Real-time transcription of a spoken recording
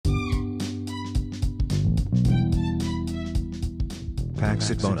Pax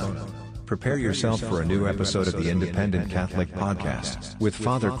Sit Bono. Prepare yourself for a new episode of the Independent Catholic Podcast, with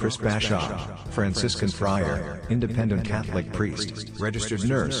Father Chris Bashaw, Franciscan friar, independent Catholic priest, registered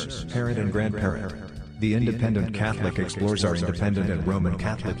nurse, parent and grandparent. The Independent Catholic explores our independent and Roman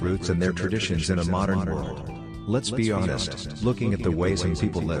Catholic roots and their traditions in a modern world. Let's be honest, looking at the way some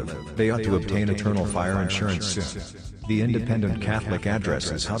people live, they ought to obtain eternal fire insurance soon. The Independent Catholic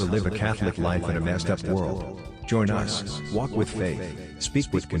addresses how to live a Catholic life in a messed up world. Join us, walk with faith,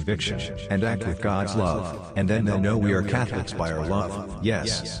 speak with conviction, and act with God's love, and then they'll know we are Catholics by our love.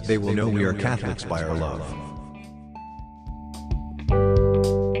 Yes, they will know we are Catholics by our love.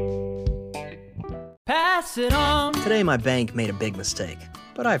 Pass it on. Today my bank made a big mistake,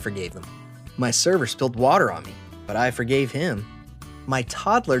 but I forgave them. My server spilled water on me, but I forgave him. My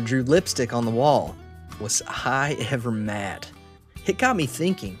toddler drew lipstick on the wall. Was I ever mad? It got me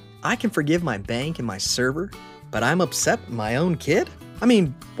thinking, I can forgive my bank and my server, but I'm upset with my own kid? I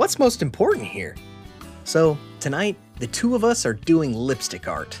mean, what's most important here? So, tonight, the two of us are doing lipstick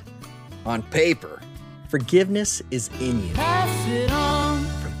art. On paper. Forgiveness is in you. Pass it on.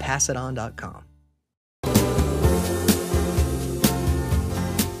 From passiton.com.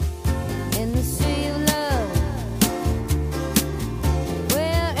 In the sea of love,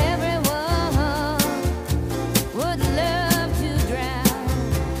 where everyone would love to drown,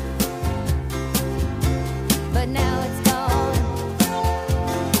 but now it's gone.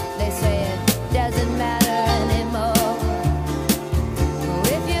 They say it doesn't matter anymore.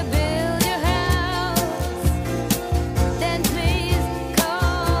 If you build your house, then please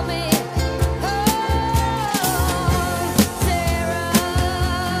call me home. Sarah,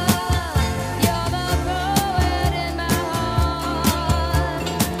 you're the poet in my heart,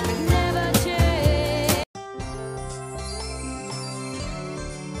 never change.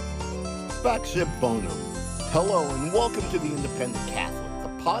 Pax Sit Bono. Hello and welcome to the Independent Catholic, a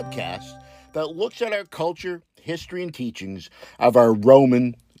podcast that looks at our culture, history, and teachings of our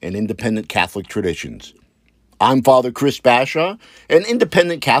Roman and independent Catholic traditions. I'm Father Chris Bashaw, an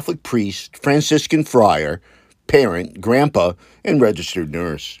independent Catholic priest, Franciscan friar, parent, grandpa, and registered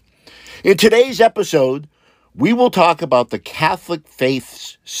nurse. In today's episode, we will talk about the Catholic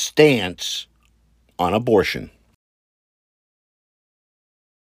faith's stance on abortion.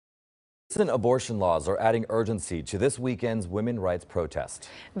 Recent abortion laws are adding urgency to this weekend's women's rights protest.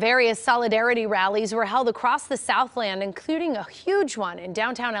 Various solidarity rallies were held across the Southland, including a huge one in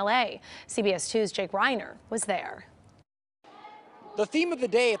downtown LA. CBS 2's Jake Reiner was there. The theme of the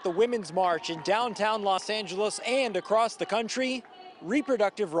day at the Women's March in downtown Los Angeles and across the country,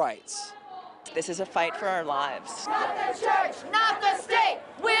 reproductive rights. This is a fight for our lives. Not the church, not the state.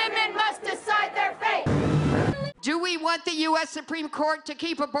 Women must decide their fate. Do we want the U.S. Supreme Court to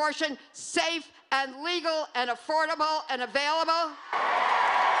keep abortion safe and legal and affordable and available?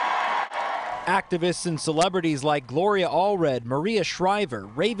 Activists and celebrities like Gloria Allred, Maria Shriver,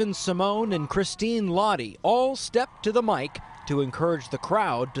 Raven Simone, and Christine Lottie all stepped to the mic to encourage the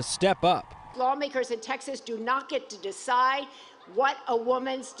crowd to step up. Lawmakers in Texas do not get to decide what a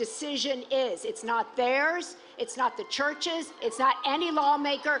woman's decision is. It's not theirs, it's not the church's, it's not any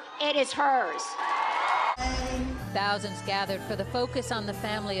lawmaker, it is hers. Thousands gathered for the Focus on the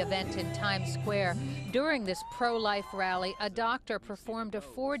Family event in Times Square. During this pro-life rally, a doctor performed a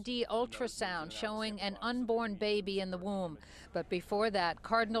 4D ultrasound showing an unborn baby in the womb. But before that,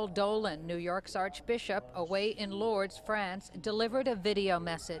 Cardinal Dolan, New York's Archbishop, away in Lourdes, France, delivered a video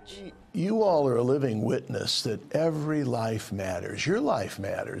message. You all are a living witness that every life matters. Your life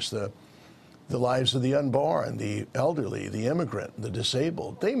matters. The lives of the unborn, the elderly, the immigrant, the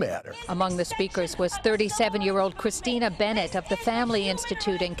disabled, they matter. Among the speakers was 37-year-old Christina Bennett of the Family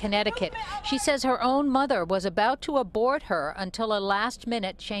Institute in Connecticut. She says her own mother was about to abort her until a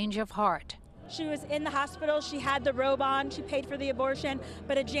last-minute change of heart. She was in the hospital, she had the robe on, she paid for the abortion,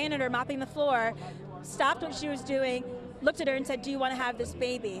 but a janitor mopping the floor stopped what she was doing, looked at her and said, "Do you want to have this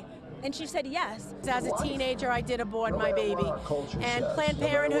baby?" And she said yes. As a teenager, I did abort my baby. And Planned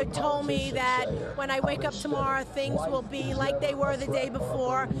Parenthood told me that when I wake up tomorrow, things will be like they were the day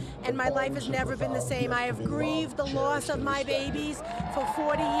before, and my life has never been the same. I have grieved the loss of my babies for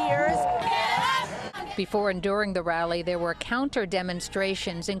 40 years. Before and during the rally, there were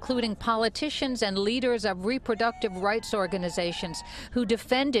counter-demonstrations, including politicians and leaders of reproductive rights organizations who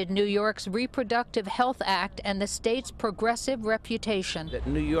defended New York's Reproductive Health Act and the state's progressive reputation. That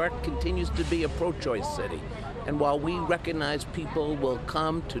New York continues to be a pro-choice city. And while we recognize people will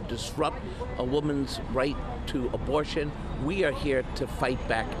come to disrupt a woman's right to abortion, we are here to fight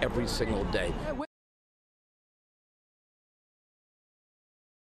back every single day.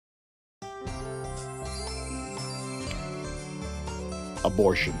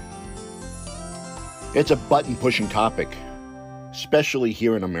 abortion. It's a button-pushing topic, especially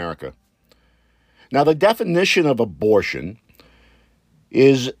here in America. Now, the definition of abortion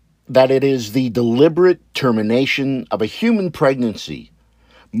is that it is the deliberate termination of a human pregnancy,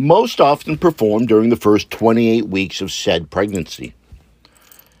 most often performed during the first 28 weeks of said pregnancy.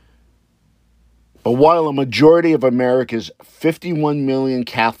 But while a majority of America's 51 million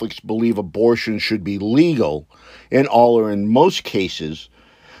Catholics believe abortion should be legal in all or in most cases,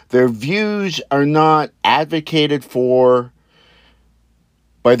 their views are not advocated for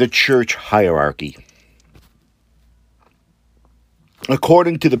by the church hierarchy.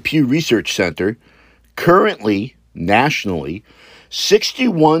 According to the Pew Research Center, currently, nationally,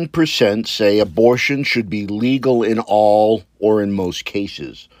 61% say abortion should be legal in all or in most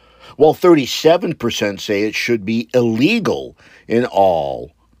cases, while 37% say it should be illegal in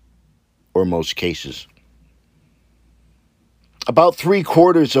all or most cases. About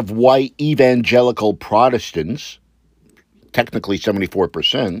 3/4 of white evangelical Protestants, technically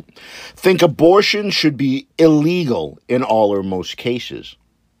 74%, think abortion should be illegal in all or most cases.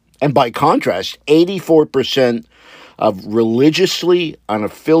 And by contrast, 84% of religiously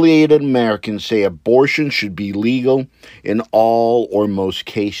unaffiliated Americans say abortion should be legal in all or most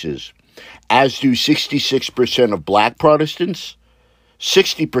cases, as do 66% of black Protestants,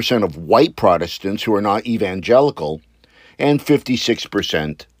 60% of white Protestants who are not evangelical, and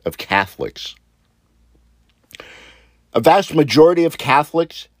 56% of Catholics. A vast majority of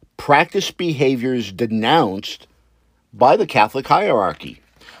Catholics practice behaviors denounced by the Catholic hierarchy,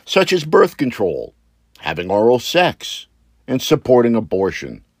 such as birth control, having oral sex, and supporting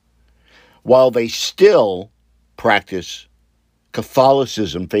abortion, while they still practice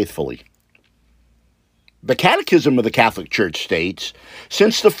Catholicism faithfully. The Catechism of the Catholic Church states,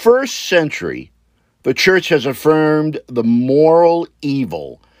 since the first century, the Church has affirmed the moral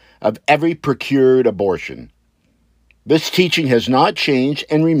evil of every procured abortion. This teaching has not changed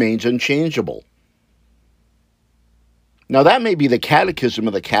and remains unchangeable. Now, that may be the Catechism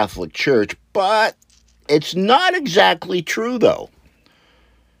of the Catholic Church, but it's not exactly true, though.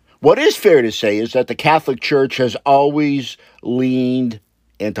 What is fair to say is that the Catholic Church has always leaned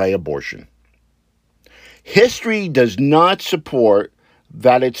anti-abortion. History does not support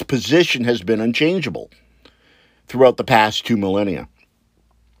that its position has been unchangeable throughout the past 2 millennia.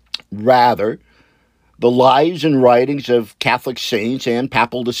 Rather, the lives and writings of Catholic saints and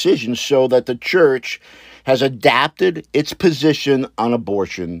papal decisions show that the Church has adapted its position on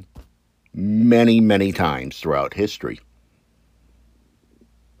abortion many, many times throughout history.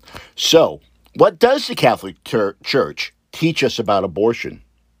 So, what does the Catholic Church teach us about abortion?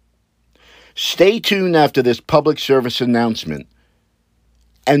 Stay tuned after this public service announcement,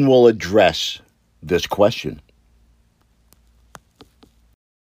 and we'll address this question.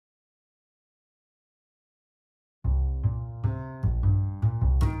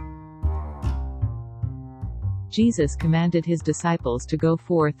 Jesus commanded his disciples to go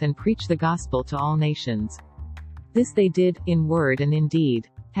forth and preach the gospel to all nations. This they did, in word and in deed.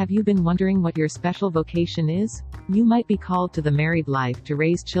 Have you been wondering what your special vocation is? You might be called to the married life to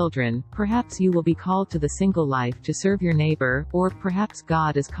raise children, perhaps you will be called to the single life to serve your neighbor, or perhaps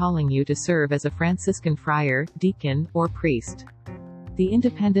God is calling you to serve as a Franciscan friar, deacon, or priest. The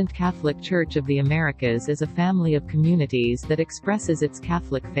Independent Catholic Church of the Americas is a family of communities that expresses its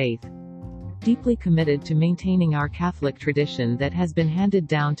Catholic faith. Deeply committed to maintaining our Catholic tradition that has been handed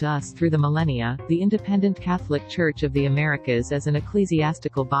down to us through the millennia, the Independent Catholic Church of the Americas as an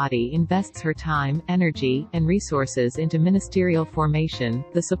ecclesiastical body invests her time, energy, and resources into ministerial formation,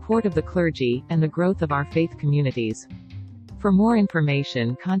 the support of the clergy, and the growth of our faith communities. For more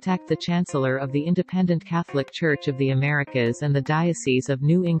information, contact the Chancellor of the Independent Catholic Church of the Americas and the Diocese of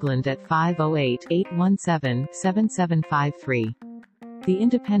New England at 508-817-7753. The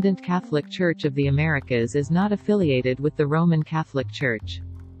Independent Catholic Church of the Americas is not affiliated with the Roman Catholic Church.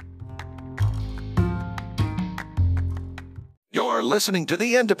 You're listening to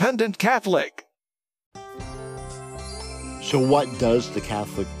The Independent Catholic. So what does the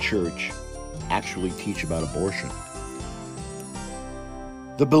Catholic Church actually teach about abortion?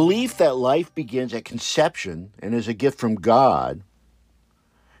 The belief that life begins at conception and is a gift from God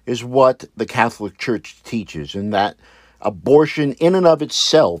is what the Catholic Church teaches, and that abortion in and of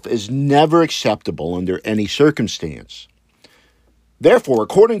itself is never acceptable under any circumstance. Therefore,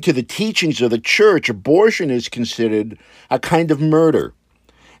 according to the teachings of the Church, abortion is considered a kind of murder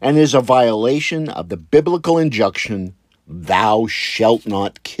and is a violation of the biblical injunction, "Thou shalt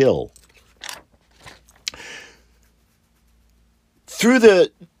not kill." Through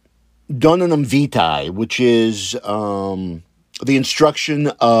the Donum Vitae, which is the instruction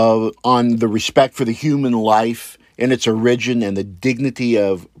on the respect for the human life in its origin and the dignity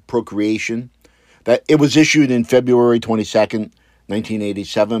of procreation. That it was issued in February 22nd,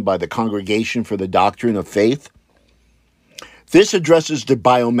 1987 by the Congregation for the Doctrine of Faith. This addresses the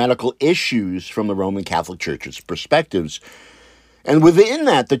biomedical issues from the Roman Catholic Church's perspectives. And within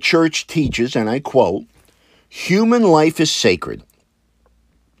that, the Church teaches, and I quote, "Human life is sacred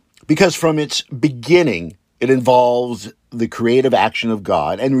because from its beginning it involves the creative action of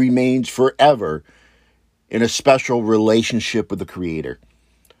God and remains forever in a special relationship with the Creator,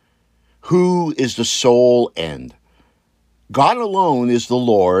 who is the sole end. God alone is the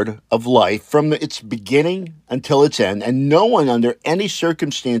Lord of life from its beginning until its end, and no one under any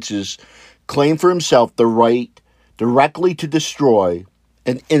circumstances claim for himself the right directly to destroy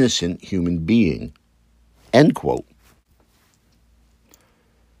an innocent human being." End quote.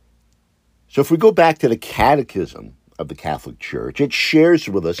 So if we go back to the Catechism of the Catholic Church, it shares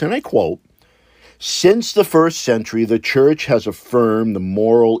with us, and I quote, "Since the first century, the Church has affirmed the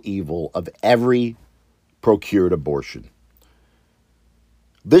moral evil of every procured abortion.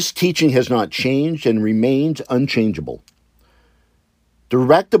 This teaching has not changed and remains unchangeable.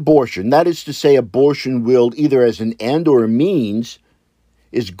 Direct abortion, that is to say, abortion willed either as an end or a means,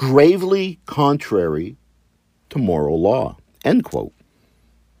 is gravely contrary to moral law." End quote.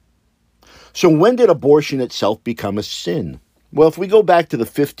 So when did abortion itself become a sin? Well, if we go back to the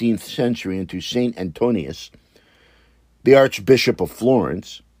 15th century and to St. Antonius, the Archbishop of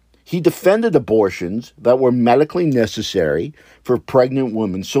Florence, he defended abortions that were medically necessary for pregnant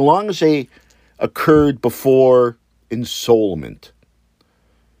women so long as they occurred before ensoulment.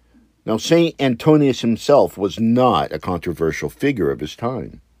 Now, St. Antonius himself was not a controversial figure of his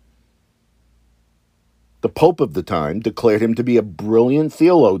time. The Pope of the time declared him to be a brilliant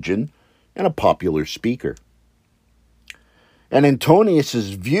theologian and a popular speaker. And Antonius's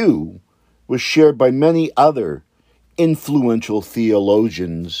view was shared by many other influential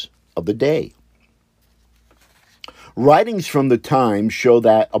theologians of the day. Writings from the time show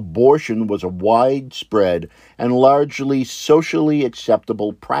that abortion was a widespread and largely socially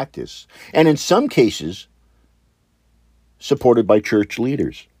acceptable practice, and in some cases, supported by church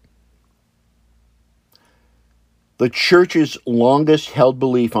leaders. The Church's longest held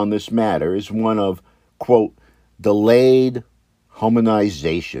belief on this matter is one of, quote, "delayed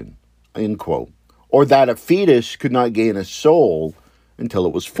hominization," end quote, or that a fetus could not gain a soul until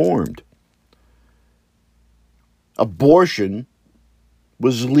it was formed. Abortion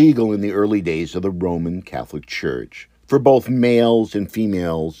was legal in the early days of the Roman Catholic Church for both males and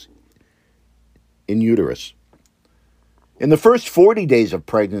females in uterus. In the first 40 days of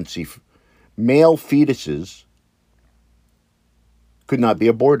pregnancy, male fetuses could not be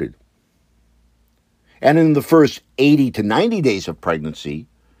aborted. And in the first 80 to 90 days of pregnancy,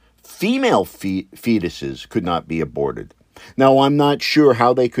 female fetuses could not be aborted. Now, I'm not sure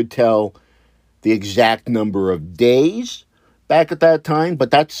how they could tell the exact number of days back at that time, but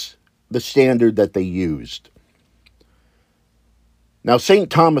that's the standard that they used. Now, St.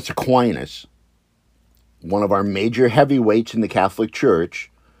 Thomas Aquinas, one of our major heavyweights in the Catholic Church,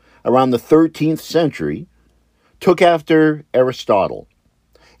 around the 13th century, took after Aristotle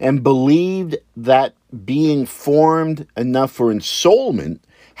and believed that being formed enough for ensoulment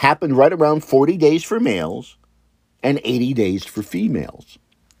happened right around 40 days for males and 80 days for females.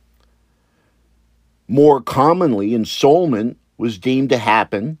 More commonly, ensoulment was deemed to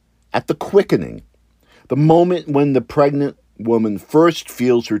happen at the quickening, the moment when the pregnant woman first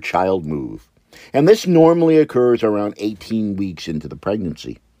feels her child move. And this normally occurs around 18 weeks into the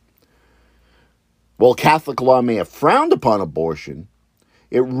pregnancy. While Catholic law may have frowned upon abortion,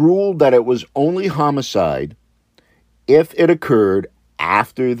 it ruled that it was only homicide if it occurred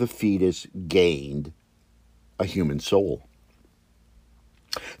after the fetus gained a human soul.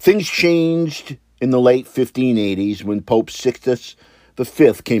 Things changed in the late 1580s when Pope Sixtus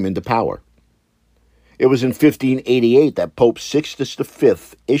V came into power. It was in 1588 that Pope Sixtus V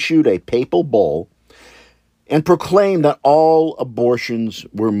issued a papal bull and proclaimed that all abortions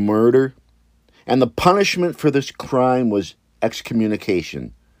were murder, and the punishment for this crime was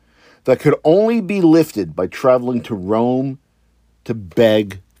excommunication that could only be lifted by traveling to Rome to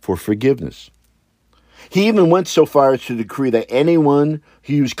beg for forgiveness. He even went so far as to decree that anyone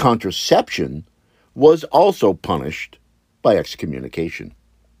who used contraception was also punished by excommunication.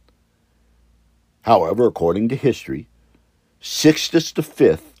 However, according to history, Sixtus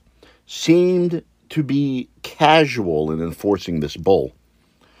V seemed to be casual in enforcing this bull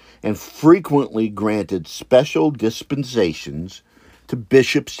and frequently granted special dispensations to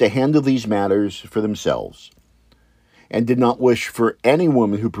bishops to handle these matters for themselves. and did not wish for any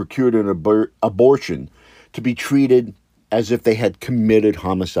woman who procured an abortion to be treated as if they had committed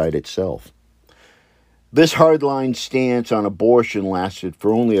homicide itself. This hardline stance on abortion lasted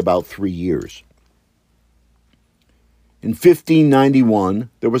for only about 3 years. In 1591,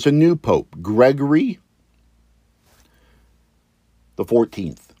 there was a new pope, Gregory the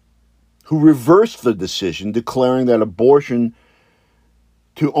 14th, who reversed the decision, declaring that abortion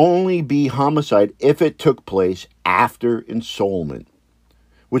to only be homicide if it took place after ensoulment,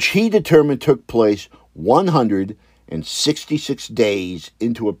 which he determined took place 166 days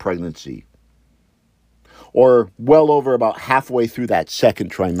into a pregnancy, or well over about halfway through that second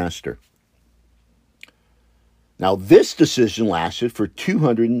trimester. Now, this decision lasted for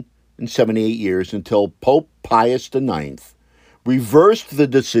 278 years until Pope Pius IX reversed the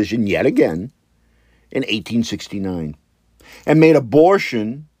decision yet again in 1869 and made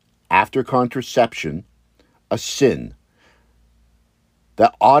abortion after contraception a sin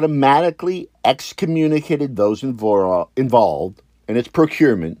that automatically excommunicated those involved in its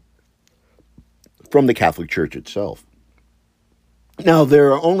procurement from the Catholic Church itself. Now,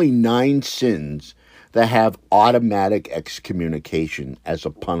 there are only 9 sins that have automatic excommunication as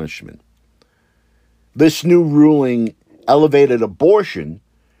a punishment. This new ruling elevated abortion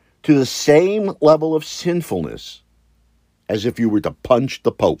to the same level of sinfulness as if you were to punch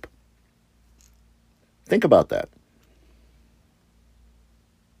the Pope. Think about that.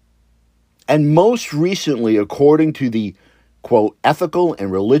 And most recently, according to the, quote, ethical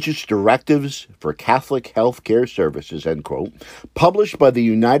and religious directives for Catholic health care services, end quote, published by the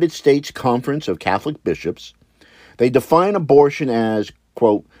United States Conference of Catholic Bishops, they define abortion as,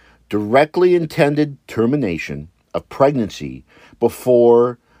 quote, directly intended termination of pregnancy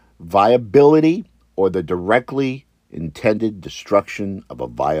before viability or the directly intended destruction of a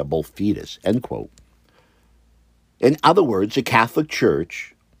viable fetus, end quote. In other words, the Catholic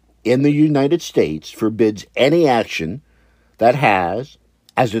Church in the United States forbids any action that has,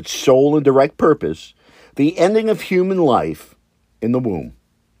 as its sole and direct purpose, the ending of human life in the womb.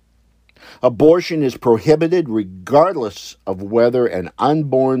 Abortion is prohibited regardless of whether an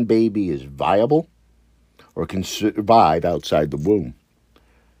unborn baby is viable or can survive outside the womb.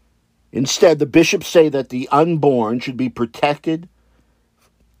 Instead, the bishops say that the unborn should be protected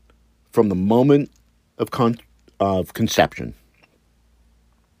from the moment of conception.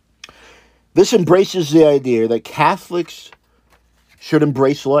 This embraces the idea that Catholics should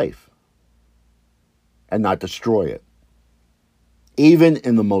embrace life and not destroy it, even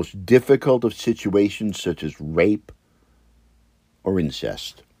in the most difficult of situations such as rape or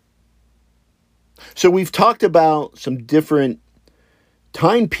incest. So we've talked about some different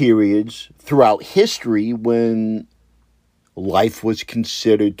time periods throughout history when life was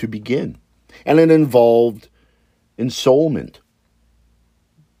considered to begin, and it involved ensoulment.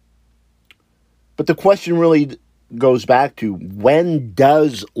 But the question really goes back to, when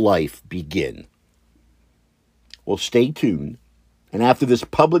does life begin? Well, stay tuned, and after this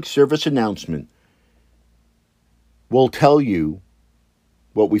public service announcement, we'll tell you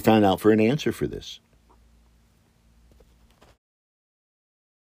what we found out for an answer for this.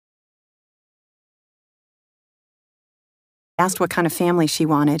 Asked what kind of family she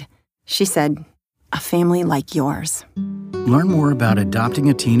wanted. She said, a family like yours. Learn more about adopting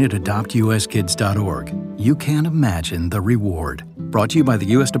a teen at adoptuskids.org. You can't imagine the reward. Brought to you by the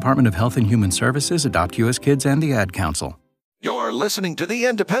U.S. Department of Health and Human Services, Adopt U.S. Kids, and the Ad Council. You're listening to The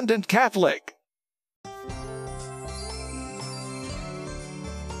Independent Catholic.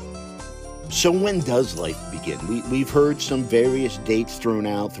 So when does life begin? We've heard some various dates thrown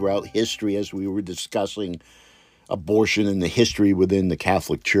out throughout history as we were discussing abortion and the history within the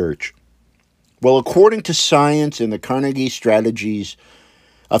Catholic Church. Well, according to science and the Carnegie strategies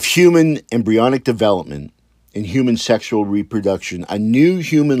of human embryonic development and human sexual reproduction, a new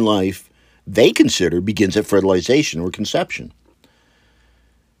human life they consider begins at fertilization or conception.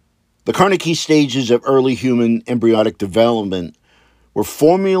 The Carnegie stages of early human embryonic development were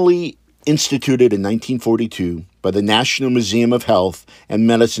formally instituted in 1942 by the National Museum of Health and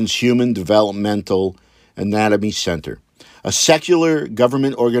Medicine's Human Developmental Anatomy Center, a secular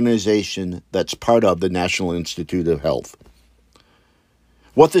government organization that's part of the National Institute of Health.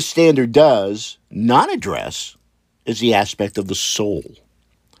 What the standard does not address is the aspect of the soul,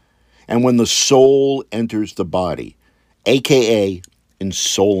 and when the soul enters the body, aka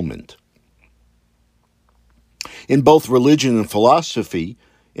ensoulment. In both religion and philosophy,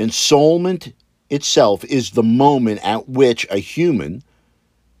 ensoulment itself is the moment at which a human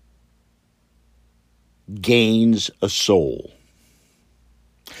gains a soul.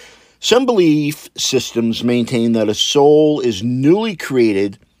 Some belief systems maintain that a soul is newly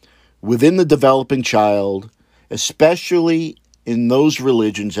created within the developing child, especially in those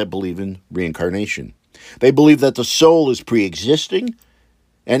religions that believe in reincarnation. They believe that the soul is pre-existing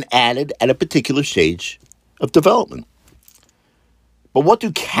and added at a particular stage of development. But what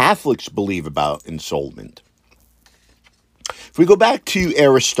do Catholics believe about ensoulment? If we go back to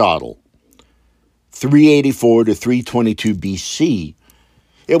Aristotle, 384 to 322 BC,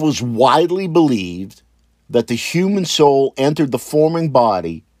 it was widely believed that the human soul entered the forming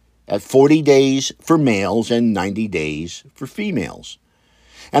body at 40 days for males and 90 days for females,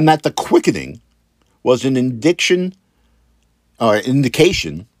 and that the quickening was an indication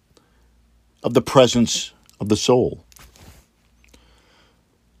of the presence of the soul.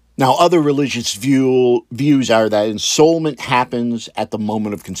 Now, other religious views are that ensoulment happens at the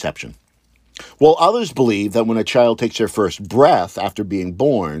moment of conception, while others believe that when a child takes their first breath after being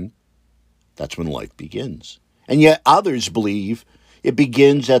born, that's when life begins. And yet others believe it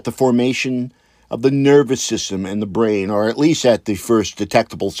begins at the formation of the nervous system and the brain, or at least at the first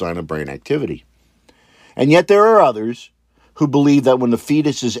detectable sign of brain activity. And yet there are others who believe that when the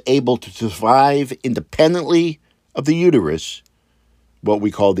fetus is able to survive independently of the uterus, what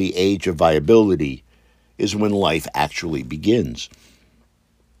we call the age of viability, is when life actually begins.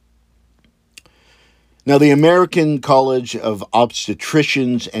 Now, the American College of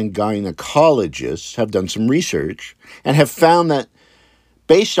Obstetricians and Gynecologists have done some research and have found that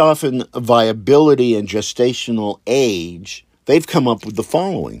based off in viability and gestational age, they've come up with the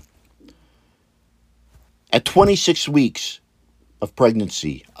following. At 26 weeks of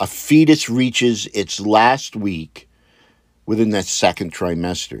pregnancy, a fetus reaches its last week within that second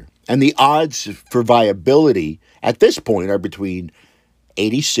trimester. And the odds for viability at this point are between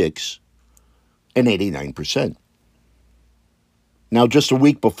 86 and 89%. Now, just a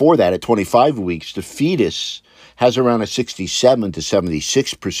week before that, at 25 weeks, the fetus has around a 67 to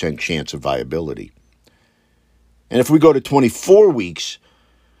 76% chance of viability. And if we go to 24 weeks,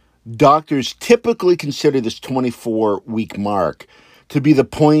 doctors typically consider this 24-week mark to be the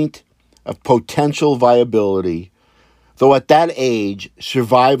point of potential viability, though at that age,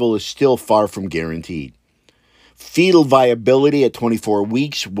 survival is still far from guaranteed. Fetal viability at 24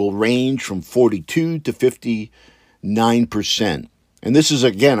 weeks will range from 42 to 59%. And this is,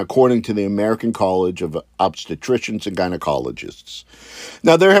 again, according to the American College of Obstetricians and Gynecologists.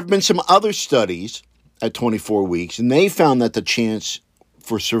 Now, there have been some other studies at 24 weeks, and they found that the chance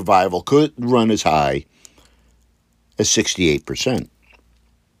for survival could run as high as 68%.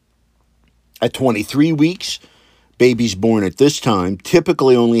 At 23 weeks, babies born at this time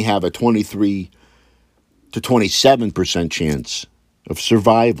typically only have a 23 to 27% chance of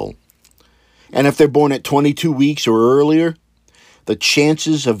survival. And if they're born at 22 weeks or earlier, the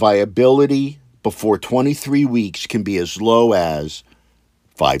chances of viability before 23 weeks can be as low as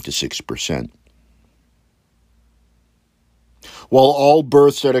 5 to 6%. While all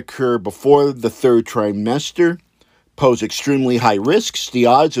births that occur before the third trimester pose extremely high risks, the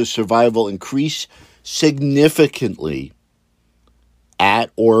odds of survival increase significantly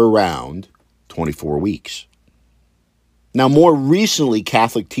at or around 24 weeks. Now, more recently,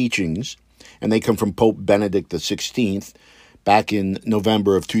 Catholic teachings, and they come from Pope Benedict XVI, back in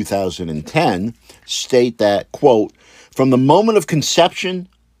November of 2010, state that, quote, "From the moment of conception,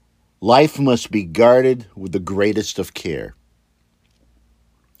 life must be guarded with the greatest of care."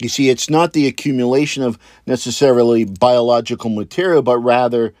 You see, it's not the accumulation of necessarily biological material, but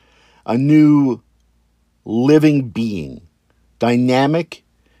rather a new living being, dynamic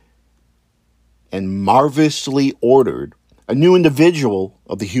and marvelously ordered. A new individual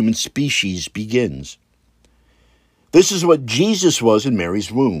of the human species begins. This is what Jesus was in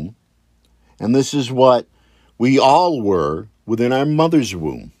Mary's womb, and this is what we all were within our mother's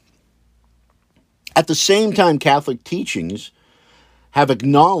womb. At the same time, Catholic teachings have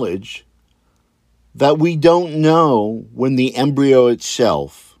acknowledged that we don't know when the embryo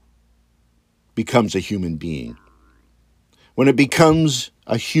itself becomes a human being, when it becomes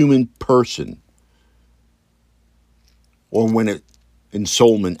a human person, or when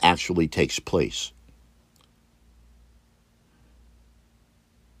ensoulment actually takes place.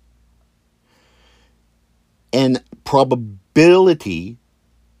 And probability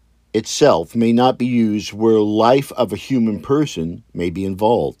itself may not be used where life of a human person may be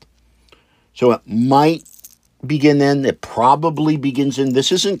involved. So it might begin then, it probably begins in,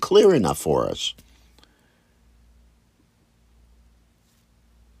 this isn't clear enough for us.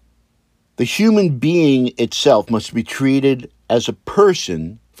 The human being itself must be treated as a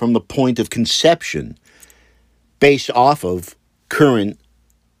person from the point of conception based off of current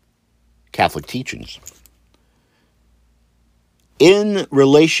Catholic teachings. In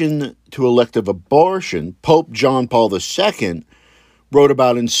relation to elective abortion, Pope John Paul II wrote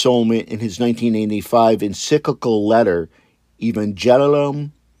about ensoulment in his 1985 encyclical letter,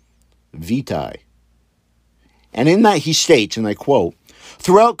 Evangelium Vitae. And in that he states, and I quote,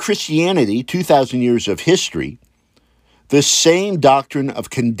 "Throughout Christianity, 2,000 years of history, this same doctrine of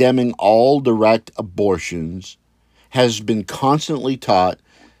condemning all direct abortions has been constantly taught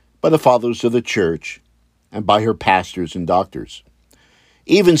by the fathers of the Church and by her pastors and doctors.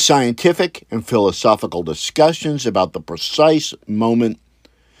 Even scientific and philosophical discussions about the precise moment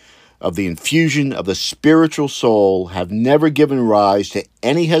of the infusion of the spiritual soul have never given rise to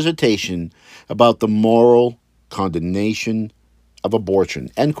any hesitation about the moral condemnation of abortion."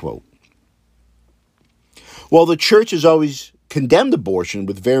 End quote. While the Church has always condemned abortion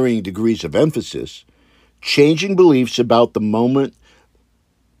with varying degrees of emphasis, changing beliefs about the moment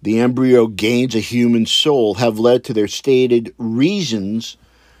the embryo gains a human soul have led to their stated reasons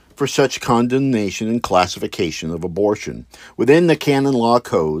for such condemnation and classification of abortion within the canon law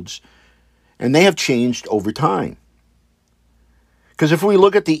codes, and they have changed over time. Because if we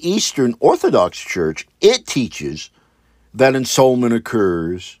look at the Eastern Orthodox Church, it teaches that ensoulment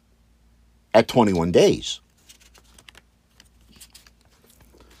occurs at 21 days.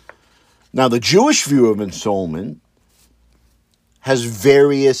 Now, the Jewish view of ensoulment has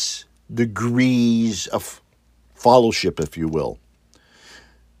various degrees of fellowship, if you will.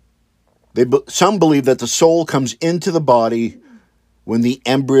 Some believe that the soul comes into the body when the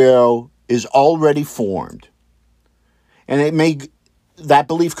embryo is already formed. And that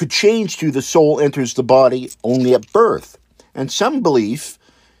belief could change to the soul enters the body only at birth. And some belief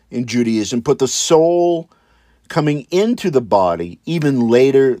in Judaism put the soul coming into the body even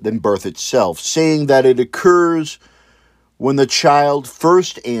later than birth itself, saying that it occurs when the child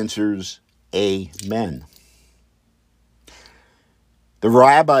first answers Amen. The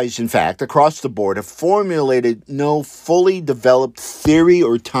rabbis, in fact, across the board have formulated no fully developed theory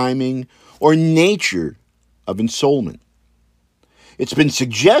or timing or nature of ensoulment. It's been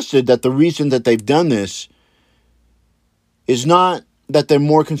suggested that the reason that they've done this is not that they're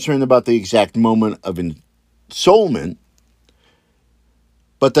more concerned about the exact moment of ensoulment,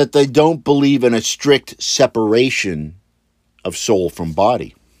 but that they don't believe in a strict separation of soul from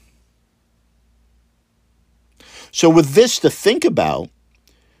body. So with this to think about,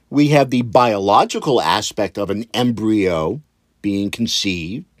 we have the biological aspect of an embryo being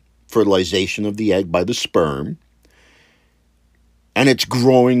conceived, fertilization of the egg by the sperm, and it's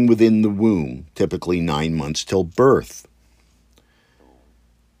growing within the womb, typically 9 months till birth.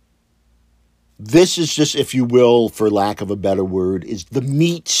 This is just, if you will, for lack of a better word, is the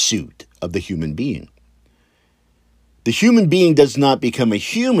meat suit of the human being. The human being does not become a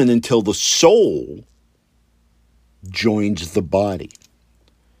human until the soul joins the body.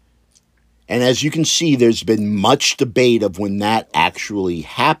 And as you can see, there's been much debate of when that actually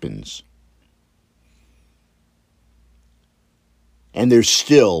happens. And there's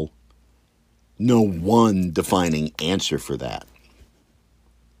still no one defining answer for that.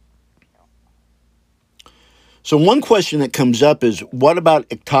 So one question that comes up is, what about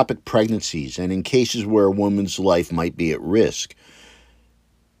ectopic pregnancies and in cases where a woman's life might be at risk?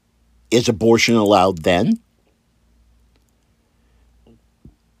 Is abortion allowed then?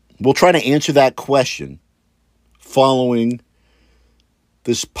 We'll try to answer that question following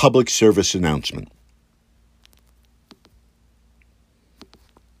this public service announcement.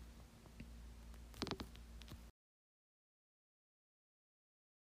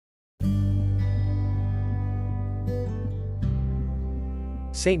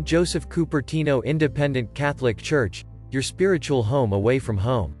 St. Joseph Cupertino Independent Catholic Church, your spiritual home away from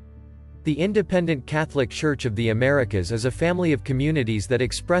home. The Independent Catholic Church of the Americas is a family of communities that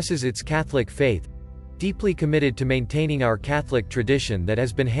expresses its Catholic faith, deeply committed to maintaining our Catholic tradition that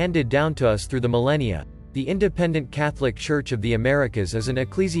has been handed down to us through the millennia. The Independent Catholic Church of the Americas is an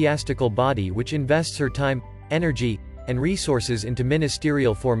ecclesiastical body which invests her time, energy, and resources into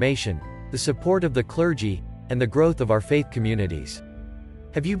ministerial formation, the support of the clergy, and the growth of our faith communities.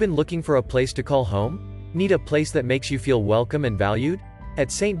 Have you been looking for a place to call home? Need a place that makes you feel welcome and valued? At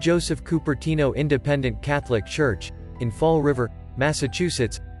St. Joseph Cupertino Independent Catholic Church, in Fall River,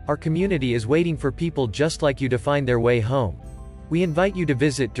 Massachusetts, our community is waiting for people just like you to find their way home. We invite you to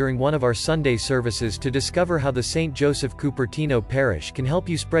visit during one of our Sunday services to discover how the St. Joseph Cupertino Parish can help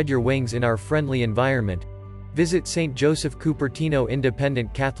you spread your wings in our friendly environment. Visit St. Joseph Cupertino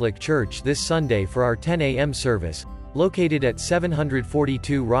Independent Catholic Church this Sunday for our 10 a.m. service, located at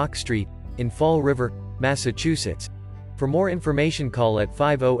 742 Rock Street, in Fall River, Massachusetts. For more information, call at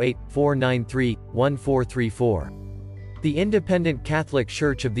 508-493-1434. The Independent Catholic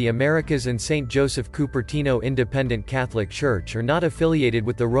Church of the Americas and St. Joseph Cupertino Independent Catholic Church are not affiliated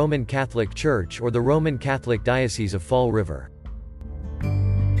with the Roman Catholic Church or the Roman Catholic Diocese of Fall River.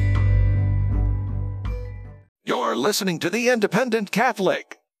 You're listening to The Independent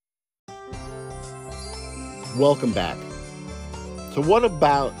Catholic. Welcome back. So what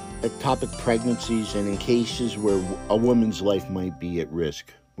about ectopic pregnancies and in cases where a woman's life might be at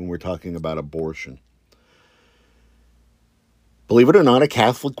risk when we're talking about abortion? Believe it or not, a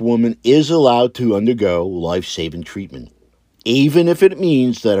Catholic woman is allowed to undergo life-saving treatment, even if it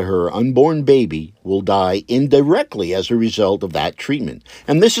means that her unborn baby will die indirectly as a result of that treatment.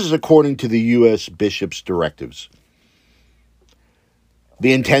 And this is according to the U.S. Bishop's directives.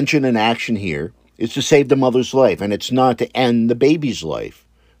 The intention and action here is to save the mother's life, and it's not to end the baby's life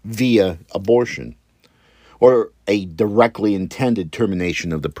via abortion or a directly intended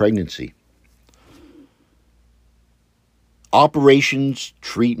termination of the pregnancy. Operations,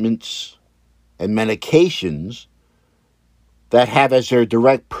 treatments, and medications that have as their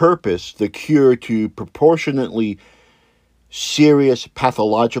direct purpose the cure to proportionately serious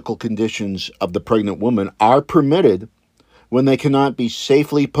pathological conditions of the pregnant woman are permitted when they cannot be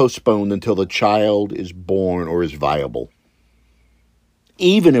safely postponed until the child is born or is viable,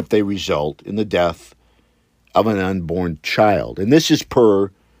 even if they result in the death of an unborn child. And this is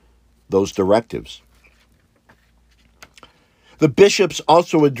per those directives. The bishops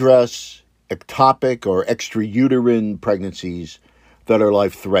also address ectopic or extrauterine pregnancies that are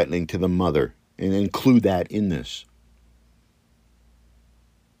life-threatening to the mother and include that in this.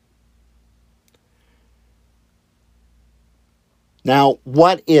 Now,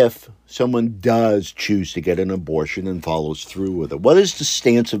 what if someone does choose to get an abortion and follows through with it? What is the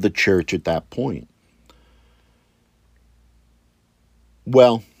stance of the church at that point?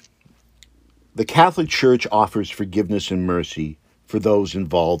 Well, the Catholic Church offers forgiveness and mercy for those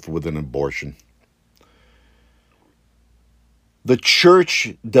involved with an abortion. The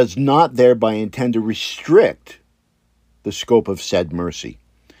Church does not thereby intend to restrict the scope of said mercy.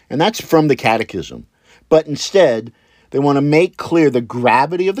 And that's from the Catechism. But instead, they want to make clear the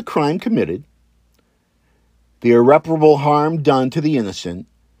gravity of the crime committed, the irreparable harm done to the innocent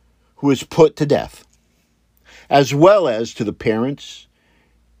who is put to death, as well as to the parents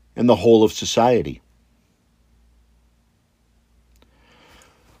and the whole of society.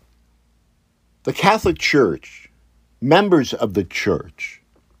 The Catholic Church, members of the Church,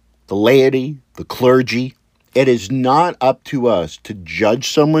 the laity, the clergy, it is not up to us to judge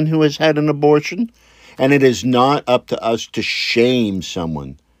someone who has had an abortion, and it is not up to us to shame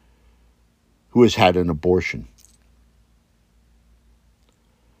someone who has had an abortion.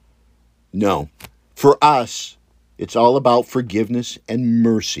 No, for us, it's all about forgiveness and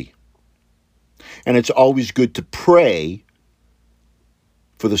mercy. And it's always good to pray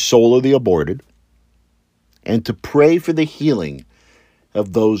for the soul of the aborted and to pray for the healing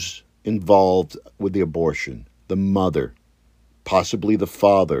of those involved with the abortion, the mother, possibly the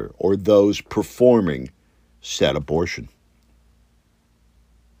father, or those performing said abortion.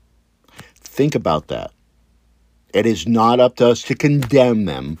 Think about that. It is not up to us to condemn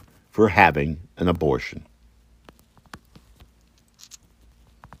them for having an abortion.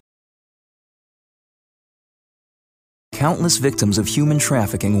 Countless victims of human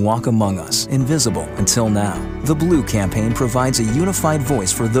trafficking walk among us, invisible until now. The Blue Campaign provides a unified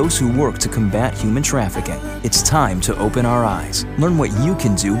voice for those who work to combat human trafficking. It's time to open our eyes. Learn what you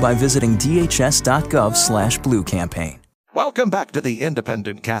can do by visiting dhs.gov/Blue Campaign. Welcome back to the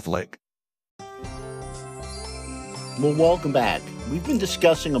Independent Catholic. Well, welcome back. We've been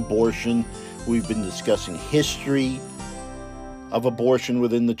discussing abortion. We've been discussing history of abortion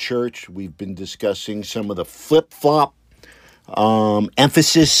within the church. We've been discussing some of the flip-flop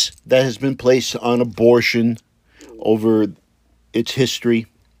emphasis that has been placed on abortion over its history.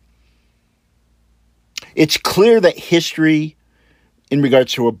 It's clear that history in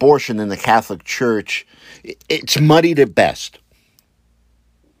regards to abortion in the Catholic Church, it's muddied at best.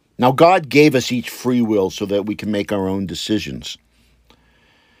 Now, God gave us each free will so that we can make our own decisions.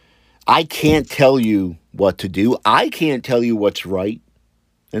 I can't tell you what to do. I can't tell you what's right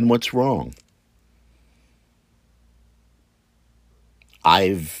and what's wrong.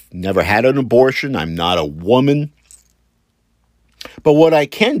 I've never had an abortion. I'm not a woman. But what I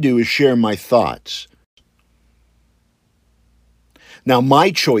can do is share my thoughts. Now,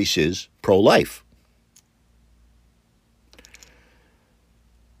 my choice is pro-life.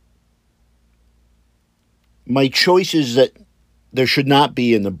 My choice is that there should not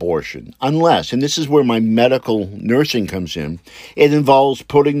be an abortion unless, and this is where my medical nursing comes in, it involves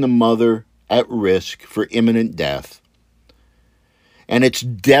putting the mother at risk for imminent death. And it's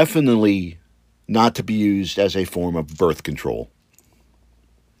definitely not to be used as a form of birth control.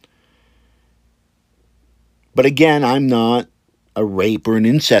 But again, I'm not a rape or an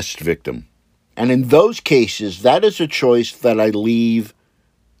incest victim. And in those cases, that is a choice that I leave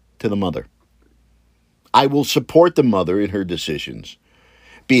to the mother. I will support the mother in her decisions,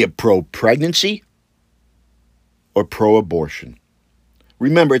 be it pro-pregnancy or pro-abortion.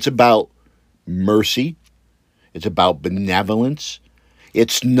 Remember, it's about mercy. It's about benevolence.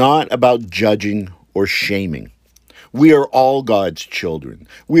 It's not about judging or shaming. We are all God's children.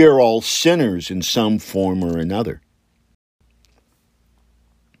 We are all sinners in some form or another.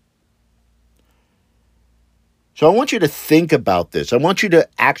 So I want you to think about this. I want you to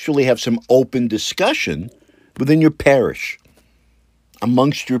actually have some open discussion within your parish,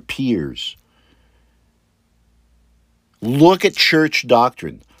 amongst your peers. Look at church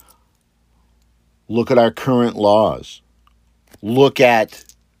doctrine. Look at our current laws. Look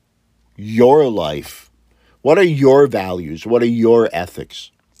at your life. What are your values? What are your ethics?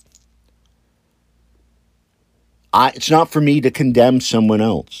 It's not for me to condemn someone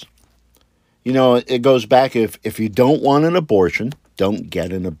else. You know, it goes back, if you don't want an abortion, don't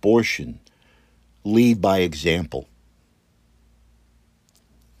get an abortion. Lead by example.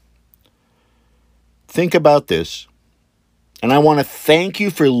 Think about this. And I want to thank you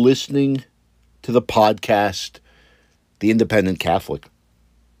for listening to the podcast, The Independent Catholic,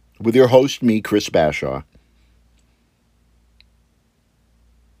 with your host, me, Chris Bashaw.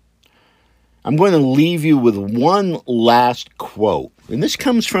 I'm going to leave you with one last quote, and this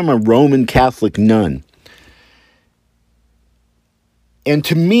comes from a Roman Catholic nun. And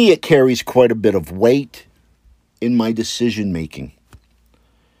to me, it carries quite a bit of weight in my decision-making.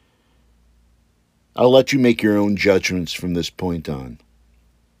 I'll let you make your own judgments from this point on.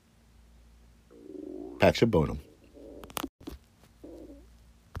 Pax Bonum.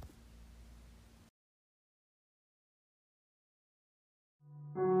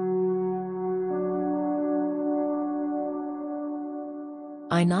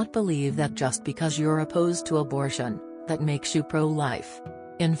 I not believe that just because you're opposed to abortion, that makes you pro-life.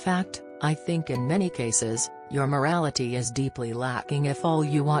 In fact, I think in many cases, your morality is deeply lacking if all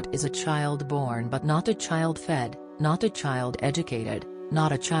you want is a child born but not a child fed, not a child educated,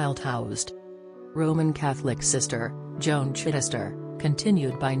 not a child housed. Roman Catholic sister, Joan Chittister,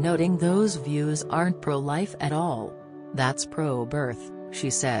 continued by noting those views aren't pro-life at all. That's pro-birth, she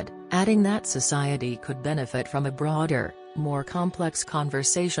said, adding that society could benefit from a broader, more complex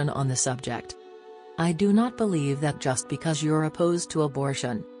conversation on the subject. I do not believe that just because you're opposed to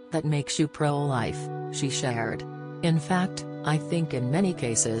abortion, that makes you pro-life, she shared. In fact, I think in many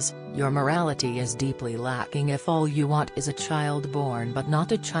cases, your morality is deeply lacking if all you want is a child born but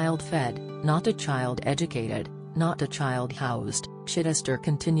not a child fed, not a child educated, not a child housed. Chittister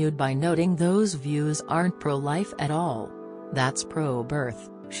continued by noting those views aren't pro-life at all. That's pro-birth,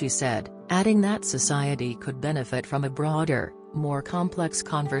 she said, adding that society could benefit from a broader, more complex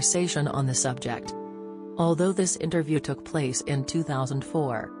conversation on the subject. Although this interview took place in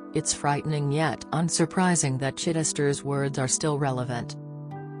 2004, it's frightening yet unsurprising that Chittister's words are still relevant.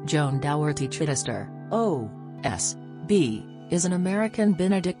 Joan Dougherty Chittister, O.S.B., is an American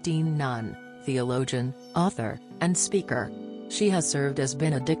Benedictine nun, theologian, author, and speaker. She has served as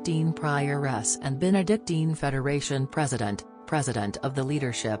Benedictine Prioress and Benedictine Federation President, President of the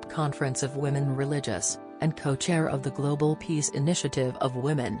Leadership Conference of Women Religious, and co-chair of the Global Peace Initiative of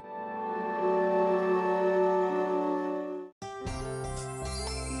Women.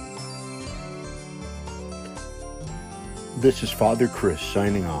 This is Father Chris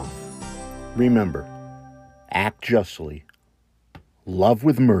signing off. Remember, act justly, love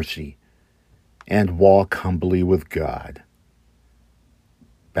with mercy, and walk humbly with God.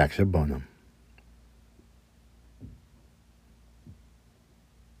 Pax Bonum.